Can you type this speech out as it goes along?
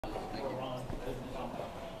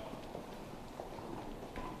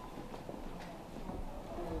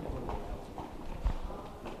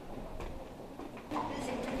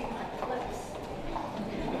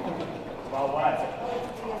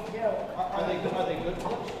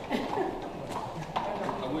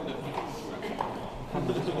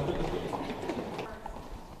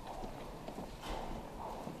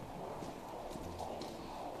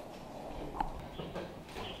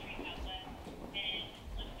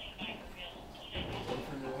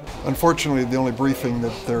Unfortunately, the only briefing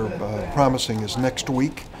that they're promising is next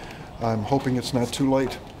week. I'm hoping it's not too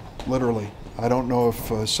late, literally. I don't know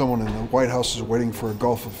if someone in the White House is waiting for a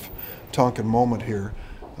Gulf of Tonkin moment here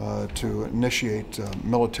to initiate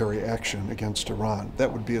military action against Iran.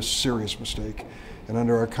 That would be a serious mistake. And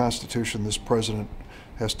under our Constitution, this president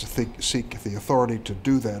has to seek the authority to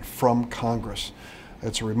do that from Congress.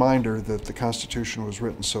 It's a reminder that the Constitution was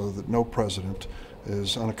written so that no president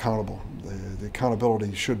is unaccountable. The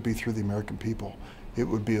accountability should be through the American people. It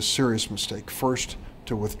would be a serious mistake, first,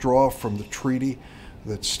 to withdraw from the treaty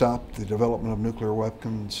that stopped the development of nuclear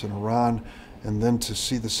weapons in Iran, and then to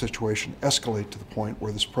see the situation escalate to the point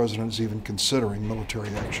where this president is even considering military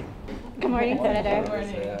action. Good morning, Senator. Good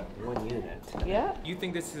morning. 1 unit. Yeah. You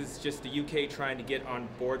think this is just the UK trying to get on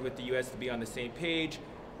board with the US to be on the same page,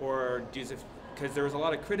 or because there was a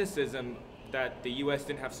lot of criticism that the U.S.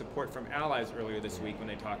 didn't have support from allies earlier this week when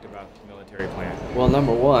they talked about the military plan? Well,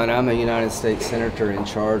 number one, I'm a United States Senator in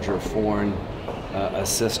charge of foreign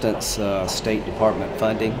assistance, State Department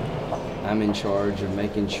funding. I'm in charge of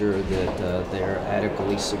making sure that they're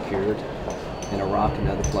adequately secured in Iraq and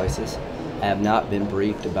other places. I have not been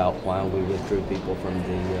briefed about why we withdrew people from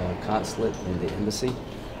the consulate and the embassy.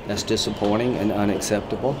 That's disappointing and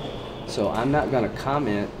unacceptable. So I'm not going to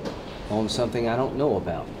comment on something I don't know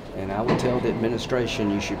about. And I would tell the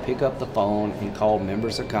administration you should pick up the phone and call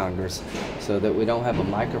members of Congress so that we don't have a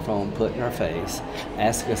microphone put in our face,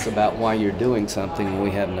 ask us about why you're doing something and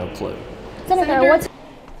we have no clue. Senator, what's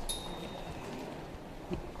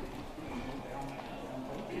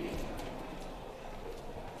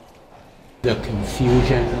the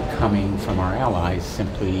confusion coming from our allies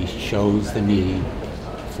simply shows the need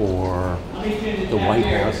for the White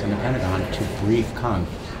House and the Pentagon to brief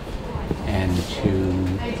Congress and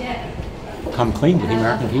to come clean with the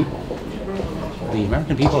American people. The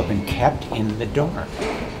American people have been kept in the dark.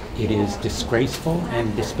 It is disgraceful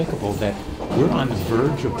and despicable that we're on the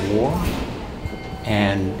verge of war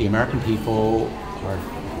and the American people are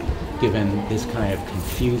given this kind of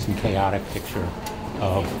confused and chaotic picture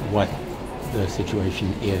of what the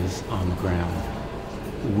situation is on the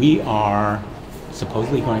ground. We are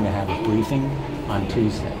supposedly going to have a briefing on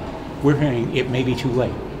Tuesday. We're hearing it may be too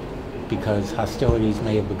late because hostilities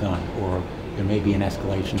may have begun or there may be an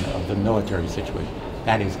escalation of the military situation.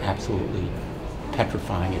 That is absolutely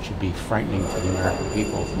petrifying. It should be frightening for the American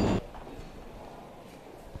people.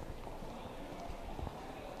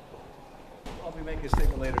 I'll be making a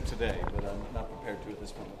statement later today, but I'm not prepared to at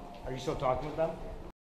this moment. Are you still talking with them?